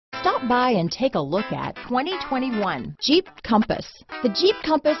Stop by and take a look at 2021 Jeep Compass. The Jeep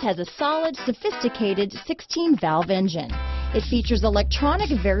Compass has a solid, sophisticated 16-valve engine. It features electronic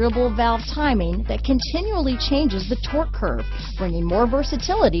variable valve timing that continually changes the torque curve, bringing more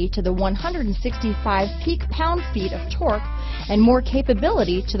versatility to the 165 peak pound-feet of torque and more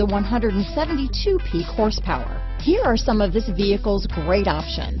capability to the 172 peak horsepower. Here are some of this vehicle's great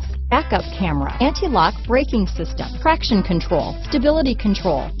options: backup camera, anti-lock braking system, traction control, stability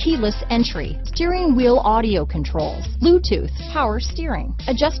control, keyless entry, steering wheel audio controls, Bluetooth, power steering,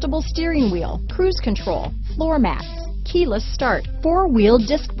 adjustable steering wheel, cruise control, floor mats, keyless start, four-wheel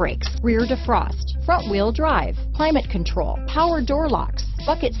disc brakes, rear defrost, front-wheel drive, climate control, power door locks,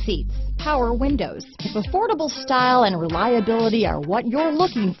 bucket seats, power windows. If affordable style and reliability are what you're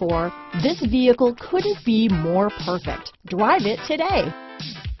looking for, this vehicle couldn't be more perfect. Drive it today.